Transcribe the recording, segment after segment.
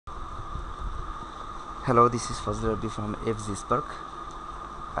Hello, this is Fazal Rabi from FG spark.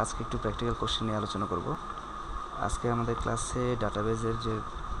 আজকে একটু practical question নিয়ে আলোচনা করব। আজকে আমাদের ক্লাসে ডাটাবেজের যে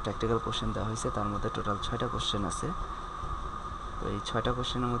প্র্যাকটিক্যাল কোশ্চেন দেওয়া হয়েছে তার মধ্যে টোটাল 6টা কোশ্চেন আছে। তো এই 6টা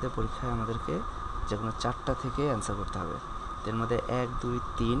কোশ্চেনের মধ্যে পরীক্ষায় আমাদেরকে যে কোনো 4টা থেকে অ্যান্সার করতে হবে। এর মধ্যে 1, 2,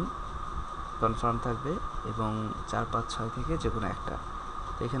 3 কনফার্ম থাকবে এবং 4, 5, 6 থেকে যে কোনো একটা।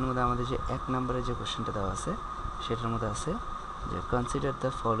 তো এখানের মধ্যে আমাদের যে 1 নম্বরে যে কোশ্চেনটা দেওয়া আছে সেটার মধ্যে আছে যে consider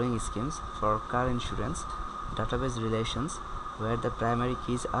the following schemes for car insurance database relations war the primary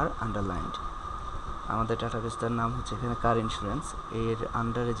keys R underlined. আমাদের ডাটাবেসটার নাম হচ্ছে এখানে কার ইন্স্যুরেন্স। এর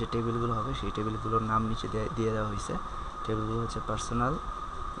আন্ডারে যে টেবিলগুলো হবে সেই টেবিলগুলোর নাম নিচে দিয়ে দেওয়া হয়েছে। টেবিলগুলো হচ্ছে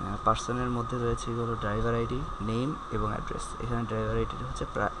পার্সনের মধ্যে রয়েছে এগুলো ড্রাইভার আইডি, নেম এবং অ্যাড্রেস। এখানে ড্রাইভার আইডিটা হচ্ছে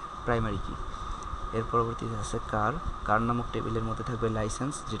প্রাইমারি কি। এর পরবর্তীতে আছে কার নামক টেবিলের মধ্যে থাকবে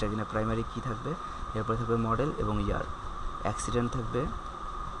লাইসেন্স, যেটা কিনা প্রাইমারি কি থাকবে। এরপরে থাকবে মডেল এবং ইয়ার। অ্যাক্সিডেন্ট থাকবে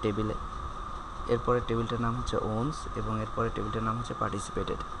টেবিলে। এরপরে টেবিলটার নাম হচ্ছে ওনস এবং এরপরে টেবিলটার নাম হচ্ছে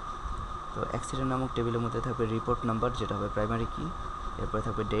পার্টিসিপেটেড। তো অ্যাক্সিডেন্ট নামক টেবিলের মধ্যে থাকবে রিপোর্ট নাম্বার, যেটা হবে প্রাইমারি কি। এরপরে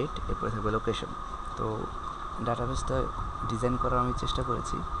থাকবে ডেট, এরপরে থাকবে লোকেশন। তো ডাটাবেসটা ডিজাইন করার আমি চেষ্টা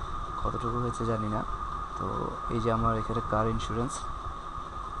করেছি, কতটুকু হয়েছে জানি না। তো এই যে আমার এখানে কার ইন্স্যুরেন্স,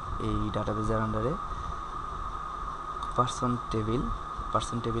 এই ডাটাবেসের আন্ডারে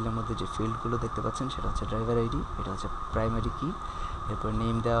পার্সন টেবিলের মধ্যে যে ফিল্ডগুলো দেখতে পাচ্ছেন সেটা হচ্ছে ড্রাইভার আইডি, এটা হচ্ছে প্রাইমারি কি। এরপর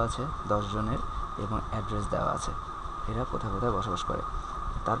নেম দেওয়া আছে 10 জনের এবং অ্যাড্রেস দেওয়া আছে, এরা কোথায় কোথায় বসবাস করে।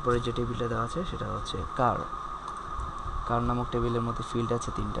 তারপরে যে টেবিলটা দেওয়া আছে সেটা হচ্ছে কার নামক টেবিলের মধ্যে ফিল্ড আছে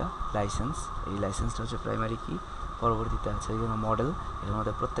 3টা। লাইসেন্স, এই লাইসেন্সটা হচ্ছে প্রাইমারি কি। পরবর্তীতে আছে এখানে মডেল, এর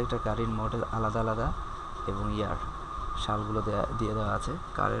মধ্যে প্রত্যেকটা গাড়ির মডেল আলাদা আলাদা এবং ইয়ার, সালগুলো দিয়ে দেওয়া আছে।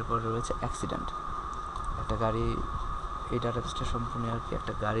 কারের পরে রয়েছে অ্যাক্সিডেন্ট। একটা গাড়ি, এই ডাটাবেসটা সম্পূর্ণ আর কি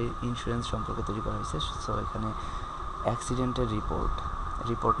একটা গাড়ির ইন্স্যুরেন্স সম্পর্কে তৈরি করা হয়েছে। সো এখানে অ্যাক্সিডেন্টের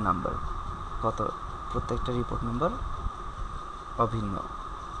রিপোর্ট নাম্বার প্রত্যেকটা রিপোর্ট নাম্বার অভিন্ন।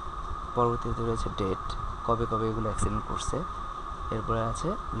 পরবর্তীতে রয়েছে ডেট, কবে কবে এগুলো অ্যাক্সিডেন্ট করছে। এরপরে আছে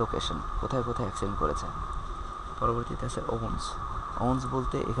লোকেশন, কোথায় কোথায় অ্যাক্সিডেন্ট করেছে। পরবর্তীতে আছে ওনস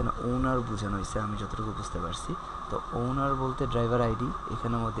বলতে এখানে ওনার বোঝানো হয়েছে আমি যতটুকু বুঝতে পারছি। তো ওনার বলতে ড্রাইভার আইডি,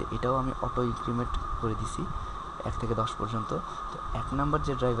 এখানের মধ্যে এটাও আমি অটো ইনক্রিমেন্ট করে দিছি 1 থেকে 10 পর্যন্ত। তো 1 নাম্বার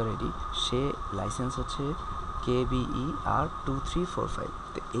যে ড্রাইভার আইডি, সে লাইসেন্স হচ্ছে KBER2345।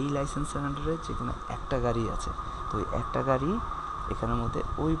 তো এই লাইসেন্সের আন্ডারে যে কোনো একটা গাড়ি আছে, তো ওই একটা গাড়ি এখানের মধ্যে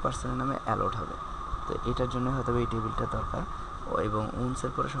ওই পার্সনের নামে অ্যালট হবে। তো এটার জন্য হয়তো এই টেবিলটা দরকার। এবং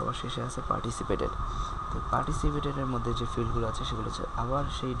উনসের পরে সবার শেষে আছে পার্টিসিপেটেড। তো পার্টিসিপেটেডের মধ্যে যে ফিল্ডগুলো আছে সেগুলো হচ্ছে আবার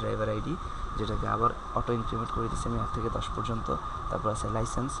সেই ড্রাইভার আইডি, যেটাকে আবার অটো ইনক্রিমেন্ট করে দিচ্ছি আমি 1 থেকে 10 পর্যন্ত। তারপর আছে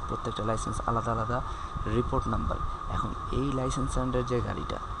লাইসেন্স, প্রত্যেকটা লাইসেন্স আলাদা আলাদা। রিপোর্ট নাম্বার, এখন এই লাইসেন্স আন্ডার যে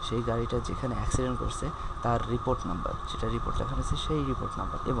গাড়িটা, সেই গাড়িটা যেখানে অ্যাক্সিডেন্ট করছে তার রিপোর্ট নাম্বার, যেটা রিপোর্ট লেখা আছে সেই রিপোর্ট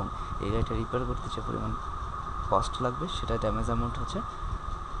নাম্বার, এবং এই গাড়িটা রিপেয়ার করতে যে পরিমাণ কস্ট লাগবে সেটা ড্যামেজ অ্যামাউন্ট হচ্ছে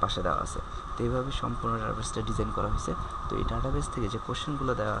পাশে দেওয়া আছে। তো এইভাবে সম্পূর্ণ ডাটাবেসটা ডিজাইন করা হয়েছে। তো এই ডাটাবেস থেকে যে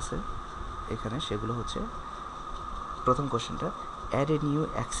কোশ্চেনগুলো দেওয়া আছে এখানে, সেগুলো হচ্ছে প্রথম কোশ্চেনটা, add a new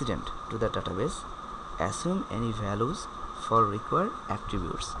accident to the database, assume any values for required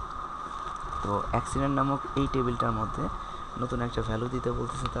attributes. তো অ্যাক্সিডেন্ট নামক এই টেবিলটার মধ্যে নতুন একটা ভ্যালু দিতে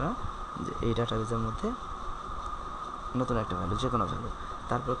বলতেছে তারা, যে এই ডাটাবেসের মধ্যে নতুন একটা ভ্যালু, যে কোনো ভ্যালু।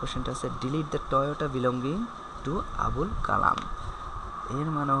 তারপর কোশ্চেনটা আছে, delete the Toyota belonging to Abul Kalam. এর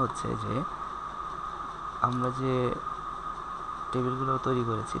মানে হচ্ছে যে আমরা যে টেবিলগুলো তৈরি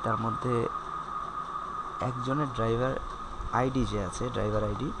করেছি তার মধ্যে একজনের ড্রাইভার আইডি যে আছে, ড্রাইভার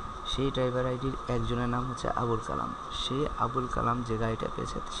আইডি, সেই ড্রাইভার আইডির একজনের নাম হচ্ছে আবুল কালাম। সেই আবুল কালাম যে গাড়িটা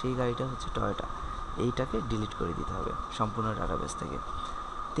পেয়েছে সেই গাড়িটা হচ্ছে টয়োটা। এইটাকে ডিলিট করে দিতে হবে সম্পূর্ণ ডাটাবেস থেকে।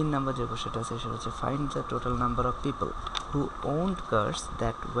 3 নাম্বার যে কোশ্চেনটা আছে সেটা হচ্ছে, find the total number of people who owned curse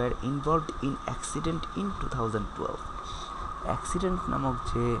that war involved in accident in 2012। Accident নামক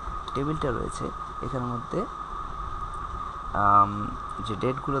যে টেবিলটা রয়েছে এখানের মধ্যে যে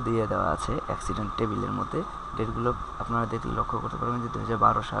ডেটগুলো দিয়ে দেওয়া আছে অ্যাক্সিডেন্ট টেবিলের মধ্যে, ডেটগুলো আপনারা দেখলে লক্ষ্য করতে পারবেন যে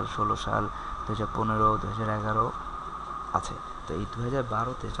 2012 সাল, 16 সাল, 2015, 2011 আছে। তো এই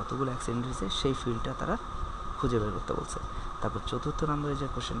 2012-তে যতগুলো অ্যাক্সিডেন্ট হয়েছে সেই ফিল্ডটা তারা খুঁজে বের করতে বলছে। তারপর 4র্থ নম্বরে যে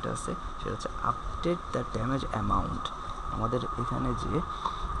কোশ্চেনটা আছে সেটা হচ্ছে, আপডেট দ্য ড্যামেজ অ্যামাউন্ট। আমাদের এখানে যে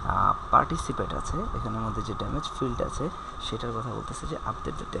পার্টিসিপেট আছে, এখানের মধ্যে যে ড্যামেজ ফিল্ড আছে সেটার কথা বলতেছে, যে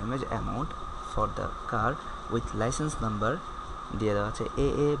update the damage amount for the car with licence number দিয়ে দেওয়া আছে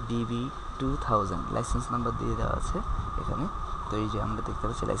AA BB2000, লাইসেন্স নাম্বার দিয়ে দেওয়া আছে এখানে। তো এই যে আমরা দেখতে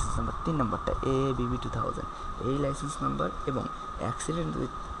পাচ্ছি লাইসেন্স নাম্বার 3 নম্বরটা AA BB2000, এই লাইসেন্স নাম্বার এবং অ্যাক্সিডেন্ট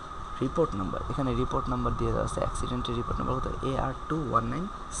উইথ রিপোর্ট নাম্বার, এখানে রিপোর্ট নাম্বার দিয়ে দেওয়া আছে। অ্যাক্সিডেন্টের রিপোর্ট নাম্বার কত,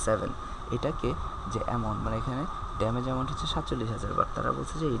 AR2197। এটাকে যে অ্যামাউন্ট, মানে এখানে ড্যামেজ অ্যামাউন্ট হচ্ছে 47,000, বাট তারা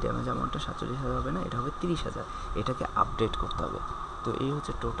বলছে যে এই ড্যামেজ অ্যামাউন্টটা 47,000 হবে না, এটা হবে 30,000, এটাকে আপডেট করতে হবে। তো এই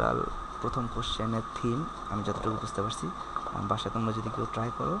হচ্ছে টোটাল প্রথম কোশ্চেনের থিম, আমি যতটুকু বুঝতে পারছি। বাসায় তোমরা যদি কেউ ট্রাই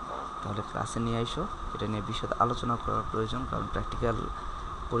করো তাহলে ক্লাসে নিয়ে আইসো, এটা নিয়ে বিশদ আলোচনা করার প্রয়োজন, কারণ প্র্যাকটিক্যাল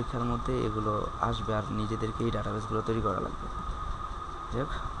পরীক্ষার মধ্যে এগুলো আসবে আর নিজেদেরকে এই ডাটাবেসগুলো তৈরি করা লাগবে। যাই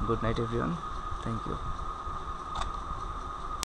হোক, good night everyone, thank you.